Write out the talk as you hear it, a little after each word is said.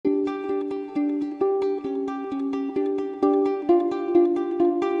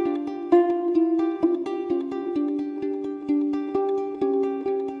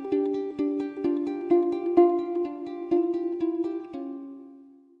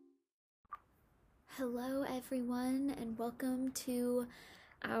Hello, everyone, and welcome to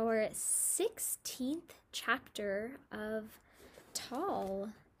our 16th chapter of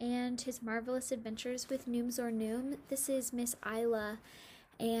Tall and His Marvelous Adventures with Noomzor Noom. This is Miss Isla,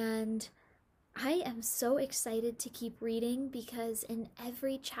 and I am so excited to keep reading because in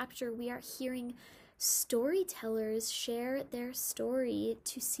every chapter we are hearing storytellers share their story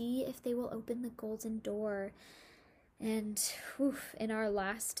to see if they will open the golden door. And in our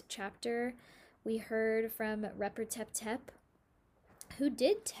last chapter, we heard from Repper Tep Tep, who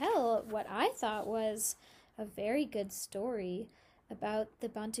did tell what I thought was a very good story about the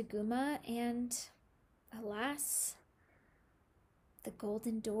Bantaguma, and alas, the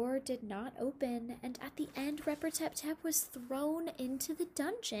golden door did not open, and at the end, Repper Tep Tep was thrown into the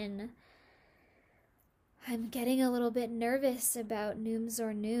dungeon. I'm getting a little bit nervous about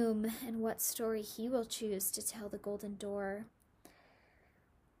Noomzor Noom and what story he will choose to tell the golden door.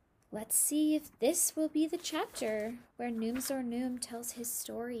 Let's see if this will be the chapter where Noomzor Noom tells his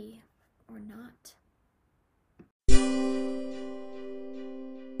story or not.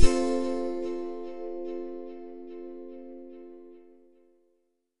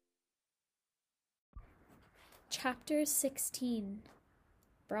 Chapter 16,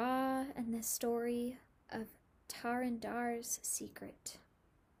 Braa and the Story of Tarandar's Secret.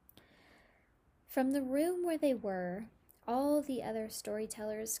 From the room where they were, all the other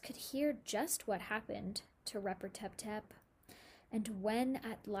storytellers could hear just what happened to Repper Tep Tep, and when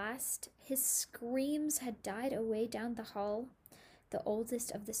at last his screams had died away down the hall, the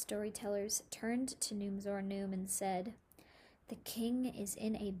oldest of the storytellers turned to Noomzor Noom and said, "The king is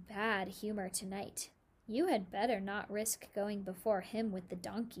in a bad humor tonight. You had better not risk going before him with the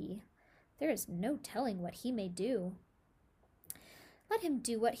donkey. There is no telling what he may do." "Let him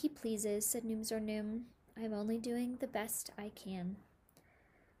do what he pleases," said Noomzor Noom. "I am only doing the best I can."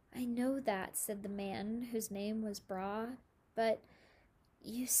 "I know that," said the man, whose name was Braa, "but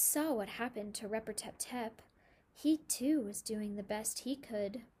you saw what happened to Repper Tep Tep. He, too, was doing the best he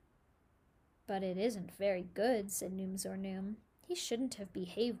could." "But it isn't very good," said Noomzor Noom. "He shouldn't have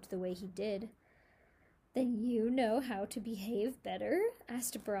behaved the way he did." "Then you know how to behave better?"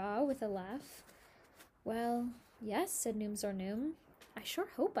 asked Braa with a laugh. "Well, yes," said Noomzor Noom. "I sure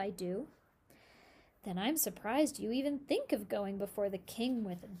hope I do." "Then I'm surprised you even think of going before the king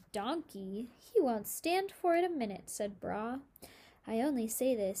with a donkey. He won't stand for it a minute," said Braa. "I only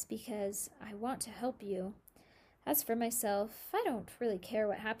say this because I want to help you. As for myself, I don't really care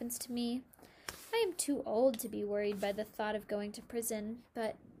what happens to me. I am too old to be worried by the thought of going to prison,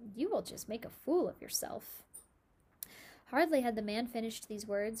 but you will just make a fool of yourself." Hardly had the man finished these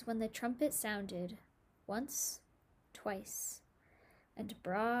words when the trumpet sounded, once, twice, and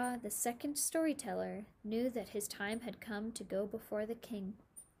Braa, the second storyteller, knew that his time had come to go before the king.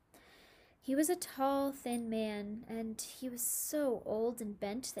 He was a tall, thin man, and he was so old and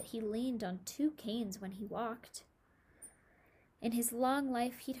bent that he leaned on 2 canes when he walked. In his long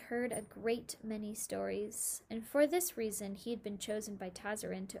life he'd heard a great many stories, and for this reason he had been chosen by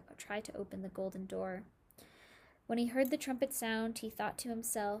Tazarin to try to open the golden door. When he heard the trumpet sound, he thought to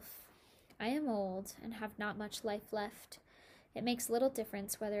himself, "I am old and have not much life left. It makes little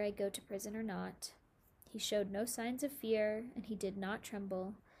difference whether I go to prison or not." He showed no signs of fear, and he did not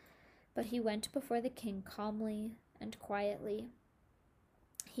tremble, but he went before the king calmly and quietly.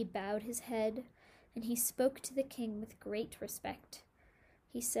 He bowed his head, and he spoke to the king with great respect.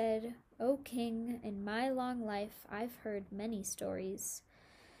 He said, "O king, in my long life I've heard many stories.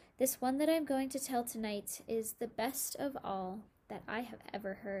 This one that I'm going to tell tonight is the best of all that I have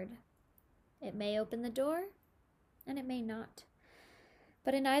ever heard. It may open the door, and it may not.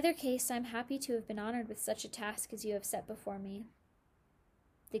 But in either case, I'm happy to have been honored with such a task as you have set before me."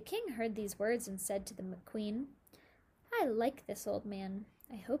 The king heard these words and said to the queen, "I like this old man.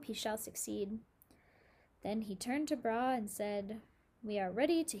 I hope he shall succeed." Then he turned to Braa and said, "We are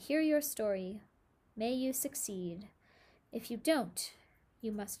ready to hear your story. May you succeed. If you don't,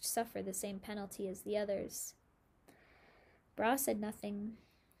 you must suffer the same penalty as the others." Braa said nothing.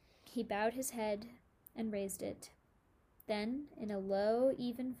 He bowed his head and raised it. Then, in a low,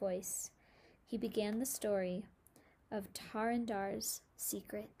 even voice, he began the story of Tarandar's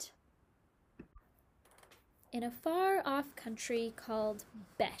secret. In a far-off country called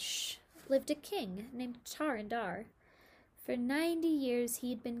Besh lived a king named Tarandar. For 90 years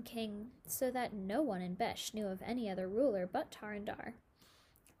he'd been king, so that no one in Besh knew of any other ruler but Tarandar.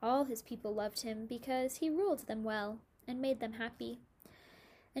 All his people loved him because he ruled them well and made them happy.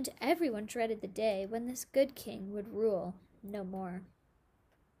 And everyone dreaded the day when this good king would rule no more.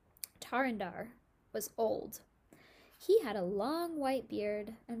 Tarandar was old. He had a long white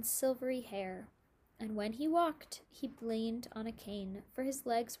beard and silvery hair. and when he walked, he leaned on a cane, for his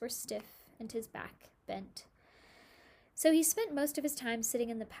legs were stiff and his back bent. So he spent most of his time sitting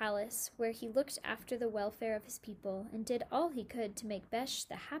in the palace, where he looked after the welfare of his people and did all he could to make Besh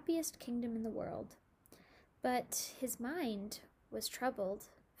the happiest kingdom in the world. But his mind was troubled,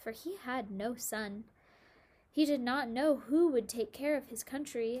 for he had no son. He did not know who would take care of his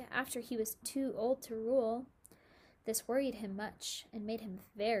country after he was too old to rule. This worried him much and made him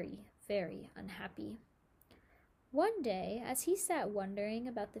very, very unhappy. One day, as he sat wondering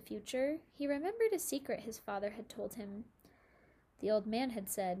about the future, he remembered a secret his father had told him. The old man had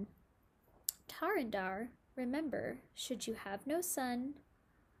said, "Tarindar, remember, should you have no son,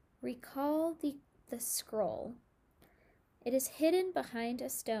 recall the scroll. It is hidden behind a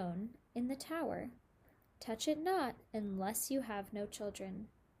stone in the tower. Touch it not unless you have no children.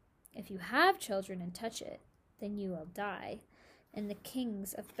 If you have children and touch it, then you will die, and the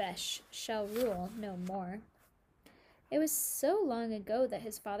kings of Besh shall rule no more." It was so long ago that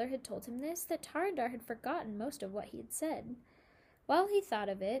his father had told him this that Tarindar had forgotten most of what he had said. While he thought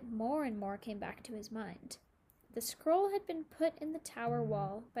of it, more and more came back to his mind. The scroll had been put in the tower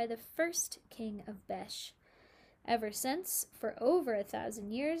wall by the first king of Besh. Ever since, for over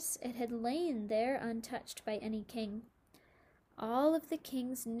 1,000 years, it had lain there untouched by any king. All of the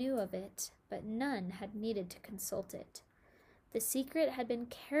kings knew of it, but none had needed to consult it. The secret had been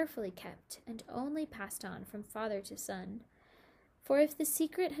carefully kept and only passed on from father to son. For if the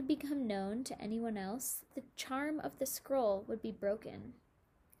secret had become known to anyone else, the charm of the scroll would be broken.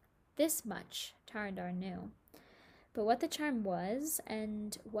 This much Tarindar knew. But what the charm was,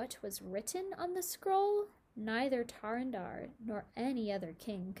 and what was written on the scroll, neither Tarindar nor any other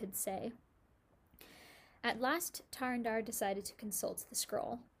king could say. At last, Tarindar decided to consult the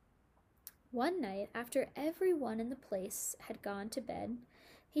scroll. One night, after everyone in the place had gone to bed,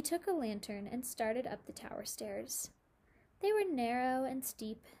 he took a lantern and started up the tower stairs. They were narrow and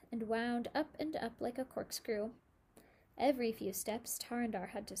steep and wound up and up like a corkscrew. Every few steps, Tarindar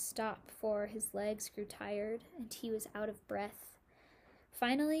had to stop, for his legs grew tired and he was out of breath.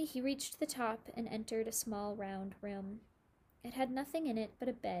 Finally, he reached the top and entered a small round room. It had nothing in it but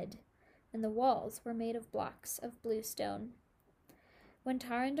a bed, and the walls were made of blocks of blue stone. When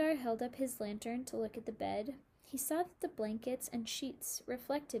Tarindar held up his lantern to look at the bed, he saw that the blankets and sheets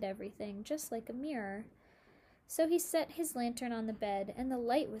reflected everything just like a mirror. So he set his lantern on the bed, and the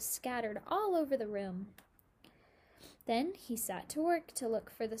light was scattered all over the room. Then he sat to work to look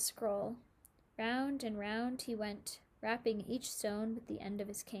for the scroll. Round and round he went, rapping each stone with the end of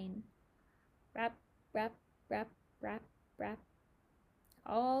his cane. Rap, rap, rap, rap, rap.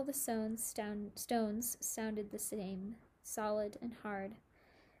 All the stones sounded the same, solid and hard.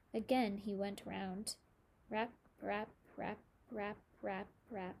 Again he went round. Rap, rap, rap, rap, rap,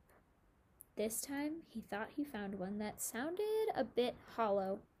 rap. This time he thought he found one that sounded a bit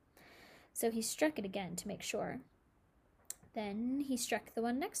hollow. So he struck it again to make sure. Then he struck the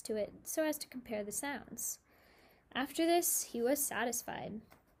one next to it so as to compare the sounds. After this, he was satisfied.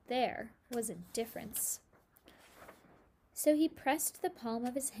 There was a difference. So he pressed the palm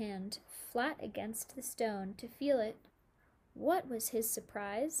of his hand flat against the stone to feel it. What was his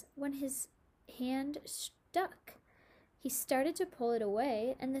surprise when his hand stuck? He started to pull it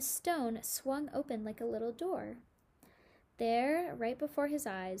away, and the stone swung open like a little door. There, right before his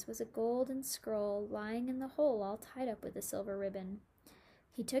eyes, was a golden scroll lying in the hole all tied up with a silver ribbon.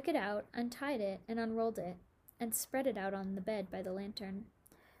 He took it out, untied it, and unrolled it, and spread it out on the bed by the lantern.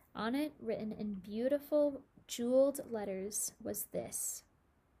 On it, written in beautiful jeweled letters, was this: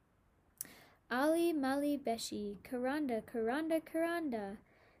 Ali Mali Beshi, Karanda, Karanda, Karanda,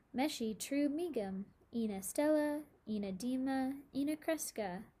 Meshi True Migam, Ina Stella, Ina Dima, Ina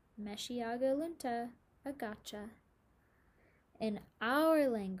Kreska, Meshi Aga Lunta, Agacha. In our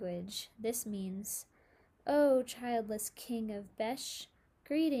language, this means, "O childless king of Besh,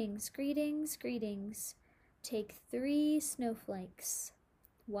 greetings, greetings, greetings. Take 3 snowflakes,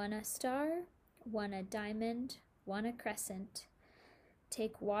 1 a star, 1 a diamond, 1 a crescent.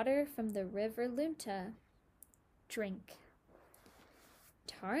 Take water from the river Lunta. Drink."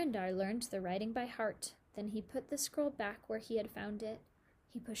 Tarindar learned the writing by heart. Then he put the scroll back where he had found it.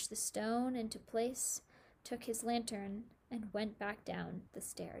 He pushed the stone into place, took his lantern, and went back down the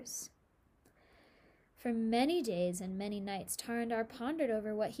stairs. For many days and many nights, Tarindar pondered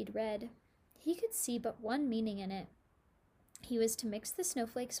over what he'd read. He could see but one meaning in it. He was to mix the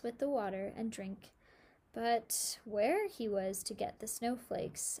snowflakes with the water and drink. But where he was to get the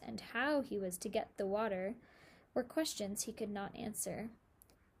snowflakes and how he was to get the water were questions he could not answer.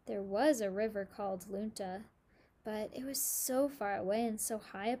 There was a river called Lunta, but it was so far away and so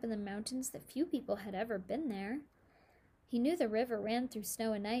high up in the mountains that few people had ever been there. He knew the river ran through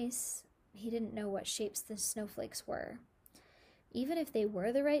snow and ice. He didn't know what shapes the snowflakes were. Even if they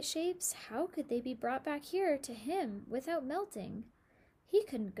were the right shapes, how could they be brought back here to him without melting? He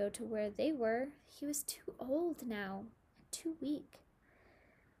couldn't go to where they were. He was too old now, and too weak.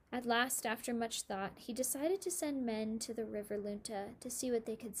 At last, after much thought, he decided to send men to the river Lunta to see what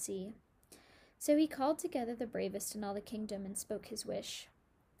they could see. So he called together the bravest in all the kingdom and spoke his wish.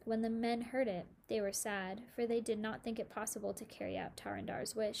 When the men heard it, they were sad, for they did not think it possible to carry out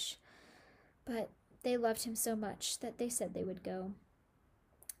Tarandar's wish. But they loved him so much that they said they would go.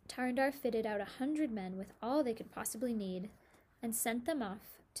 Tarandar fitted out 100 men with all they could possibly need and sent them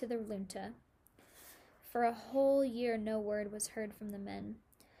off to the Lunta. For a whole year no word was heard from the men.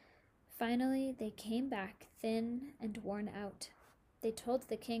 Finally, they came back thin and worn out. They told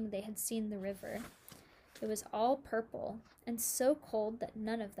the king they had seen the river. It was all purple and so cold that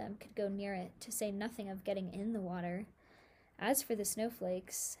none of them could go near it, to say nothing of getting in the water. As for the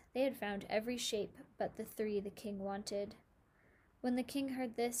snowflakes, they had found every shape but the 3 the king wanted. When the king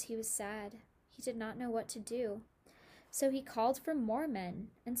heard this, he was sad. He did not know what to do. So he called for more men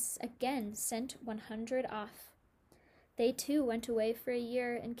and again sent 100 off. They too went away for a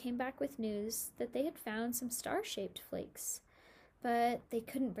year and came back with news that they had found some star-shaped flakes, but they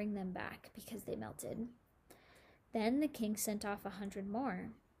couldn't bring them back because they melted. Then the king sent off 100 more.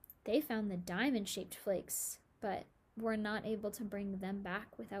 They found the diamond-shaped flakes, but were not able to bring them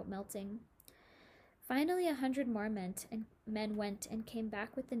back without melting. Finally, 100 more men went and came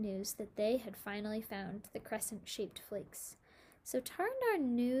back with the news that they had finally found the crescent-shaped flakes. So Tarandar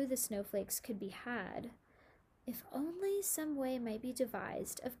knew the snowflakes could be had, if only some way might be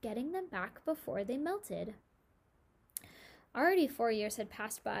devised of getting them back before they melted. Already 4 years had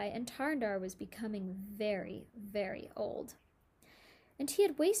passed by, and Tarandar was becoming very, very old. And he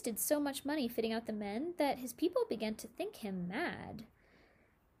had wasted so much money fitting out the men that his people began to think him mad.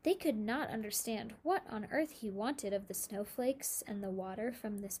 They could not understand what on earth he wanted of the snowflakes and the water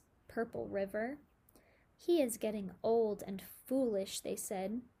from this purple river. He is getting old and foolish, they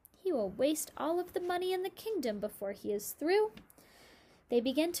said. He will waste all of the money in the kingdom before he is through. They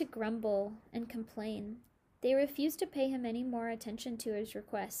began to grumble and complain. They refused to pay him any more attention to his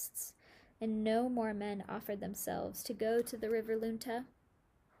requests, and no more men offered themselves to go to the river Lunta.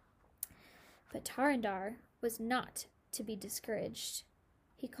 But Tarandar was not to be discouraged.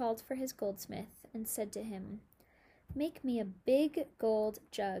 He called for his goldsmith and said to him, "Make me a big gold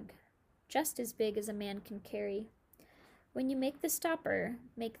jug, just as big as a man can carry. When you make the stopper,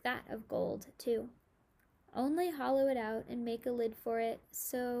 make that of gold too. Only hollow it out and make a lid for it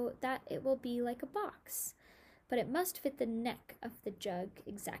so that it will be like a box, but it must fit the neck of the jug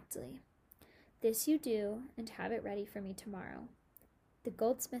exactly. This you do, and have it ready for me tomorrow." The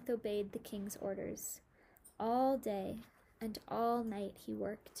goldsmith obeyed the king's orders. All day and all night he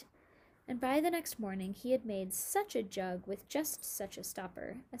worked, and by the next morning he had made such a jug with just such a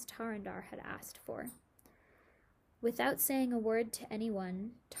stopper as Tarandar had asked for. Without saying a word to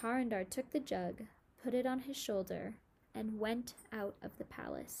anyone, Tarandar took the jug, put it on his shoulder, and went out of the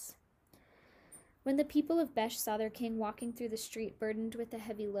palace. When the people of Besh saw their king walking through the street burdened with a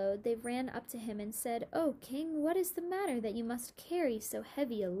heavy load, they ran up to him and said, "Oh, king, what is the matter that you must carry so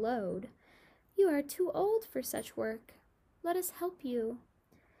heavy a load? You are too old for such work. Let us help you."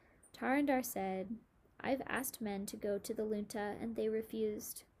 Tarandar said, "I've asked men to go to the Lunta, and they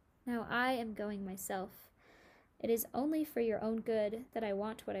refused. Now I am going myself. It is only for your own good that I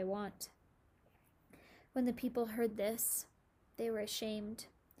want what I want." When the people heard this, they were ashamed.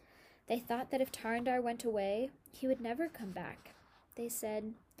 They thought that if Tarandar went away, he would never come back. They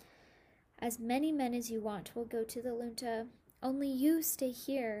said, "As many men as you want will go to the Lunta. Only you stay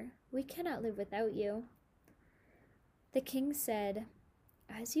here. We cannot live without you." The king said,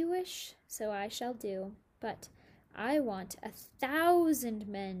 "As you wish, so I shall do. But I want 1,000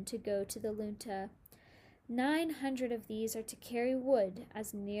 men to go to the Lunta. 900 of these are to carry wood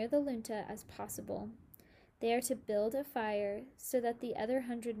as near the Lunta as possible. They are to build a fire so that the other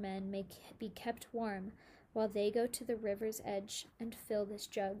 100 men may be kept warm while they go to the river's edge and fill this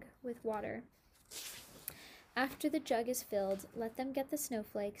jug with water. After the jug is filled, let them get the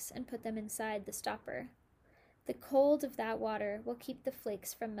snowflakes and put them inside the stopper. The cold of that water will keep the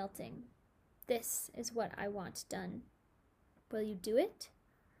flakes from melting. This is what I want done. Will you do it?"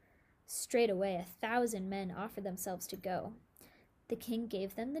 Straightway 1,000 men offered themselves to go. The king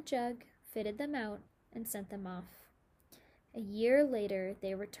gave them the jug, fitted them out, and sent them off. A year later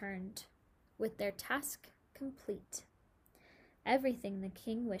they returned, with their task complete. Everything the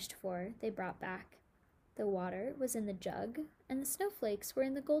king wished for they brought back. The water was in the jug, and the snowflakes were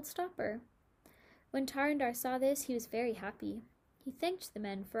in the gold stopper. When Tarindar saw this, he was very happy. He thanked the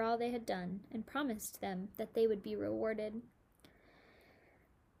men for all they had done, and promised them that they would be rewarded.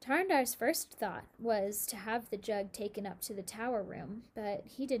 Tarindar's first thought was to have the jug taken up to the tower room, but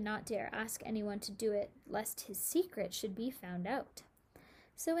he did not dare ask anyone to do it, lest his secret should be found out.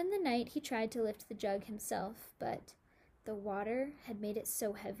 So in the night he tried to lift the jug himself, but the water had made it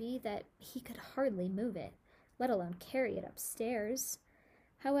so heavy that he could hardly move it, let alone carry it upstairs.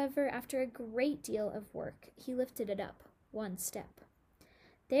 However, after a great deal of work, he lifted it up one step.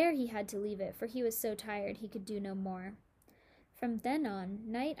 There he had to leave it, for he was so tired he could do no more. From then on,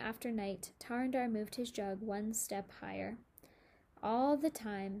 night after night, Tarindar moved his jug one step higher. All the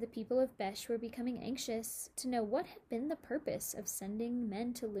time, the people of Besh were becoming anxious to know what had been the purpose of sending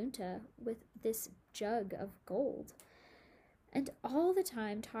men to Lunta with this jug of gold. And all the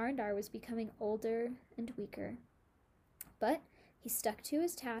time, Tarindar was becoming older and weaker. But he stuck to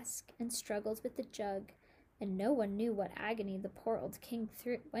his task and struggled with the jug, and no one knew what agony the poor old king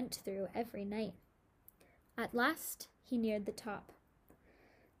went through every night. At last, he neared the top.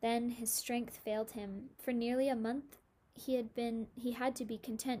 Then his strength failed him. For nearly a month, he had to be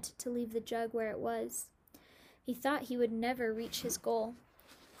content to leave the jug where it was. He thought he would never reach his goal.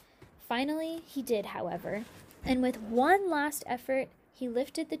 Finally, he did, however, and with one last effort, he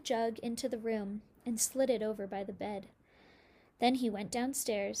lifted the jug into the room and slid it over by the bed. Then he went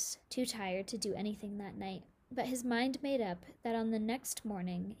downstairs, too tired to do anything that night, but his mind made up that on the next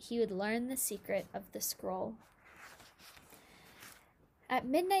morning he would learn the secret of the scroll. At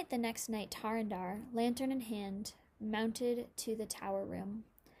midnight the next night, Tarindar, lantern in hand, mounted to the tower room.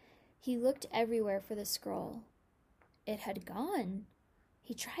 He looked everywhere for the scroll. It had gone.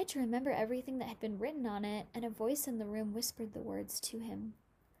 He tried to remember everything that had been written on it, and a voice in the room whispered the words to him.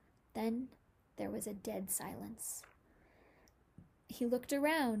 Then there was a dead silence. He looked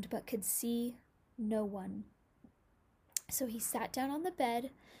around, but could see no one. So he sat down on the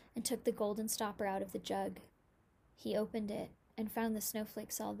bed and took the golden stopper out of the jug. He opened it and found the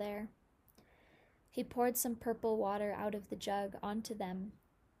snowflakes all there. He poured some purple water out of the jug onto them.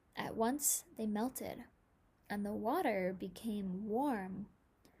 At once they melted, and the water became warm.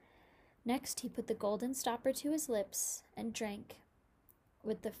 Next he put the golden stopper to his lips and drank.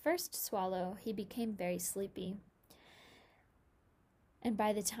 With the first swallow, he became very sleepy. And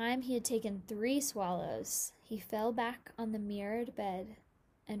by the time he had taken 3 swallows, he fell back on the mirrored bed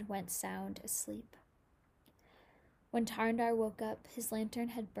and went sound asleep. When Tarindar woke up, his lantern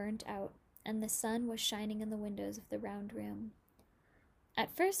had burnt out, and the sun was shining in the windows of the round room.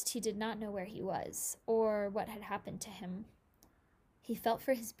 At first he did not know where he was, or what had happened to him. He felt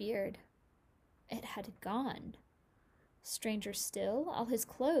for his beard. It had gone. Stranger still, all his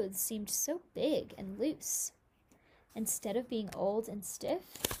clothes seemed so big and loose. Instead of being old and stiff,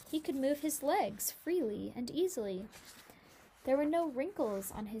 he could move his legs freely and easily. There were no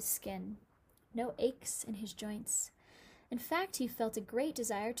wrinkles on his skin, no aches in his joints. In fact, he felt a great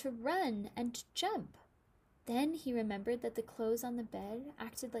desire to run and jump. Then he remembered that the clothes on the bed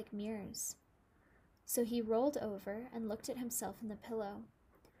acted like mirrors. So he rolled over and looked at himself in the pillow.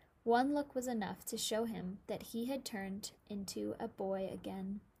 One look was enough to show him that he had turned into a boy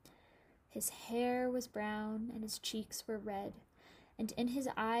again. His hair was brown and his cheeks were red, and in his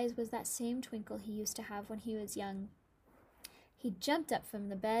eyes was that same twinkle he used to have when he was young. He jumped up from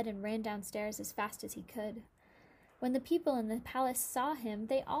the bed and ran downstairs as fast as he could. When the people in the palace saw him,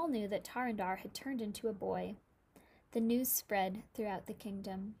 they all knew that Tarindar had turned into a boy. The news spread throughout the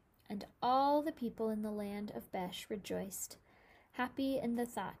kingdom, and all the people in the land of Besh rejoiced, happy in the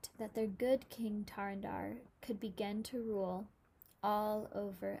thought that their good king Tarindar could begin to rule all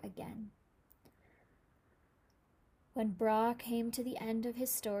over again. When Bra came to the end of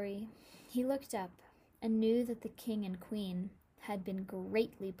his story, he looked up and knew that the king and queen had been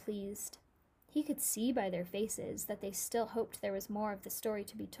greatly pleased. He could see by their faces that they still hoped there was more of the story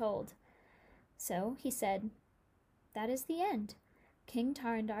to be told. So he said, "That is the end. King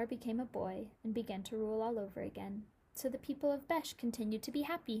Tarindar became a boy and began to rule all over again. So the people of Besh continued to be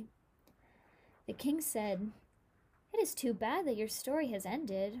happy." The king said, "It is too bad that your story has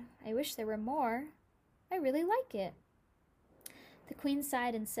ended. I wish there were more. I really like it." The queen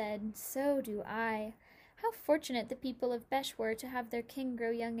sighed and said, "So do I. How fortunate the people of Besh were to have their king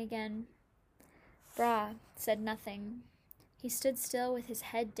grow young again." Bra said nothing. He stood still with his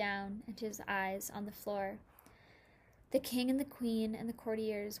head down and his eyes on the floor. The king and the queen and the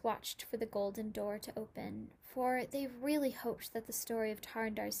courtiers watched for the golden door to open, for they really hoped that the story of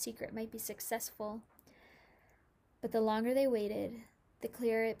Tarindar's secret might be successful. But the longer they waited, the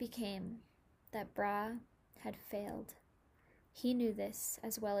clearer it became. that Bra had failed. He knew this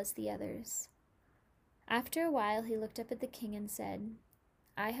as well as the others. After a while, he looked up at the king and said,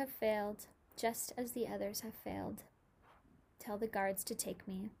 "I have failed, just as the others have failed. Tell the guards to take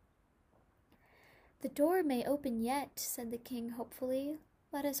me." "The door may open yet," said the king hopefully.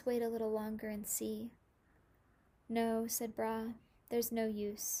 "Let us wait a little longer and see." "No," said Bra, "there's no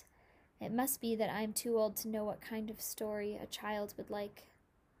use. It must be that I'm too old to know what kind of story a child would like."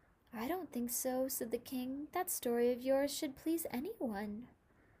 "I don't think so," said the king. "That story of yours should please anyone."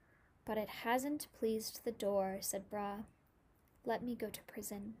 "But it hasn't pleased the door," said Bra. "Let me go to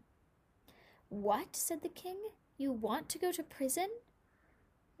prison." "What?" said the king. "You want to go to prison?"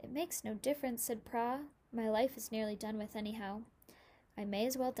 "It makes no difference," said Bra. "My life is nearly done with anyhow. I may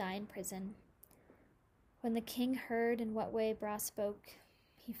as well die in prison." When the king heard in what way Bra spoke,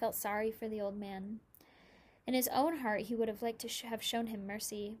 he felt sorry for the old man. In his own heart he would have liked to have shown him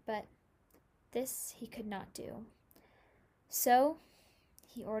mercy, but this he could not do. So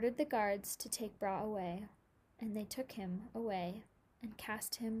he ordered the guards to take Bra away, and they took him away and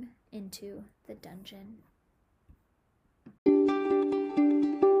cast him into the dungeon.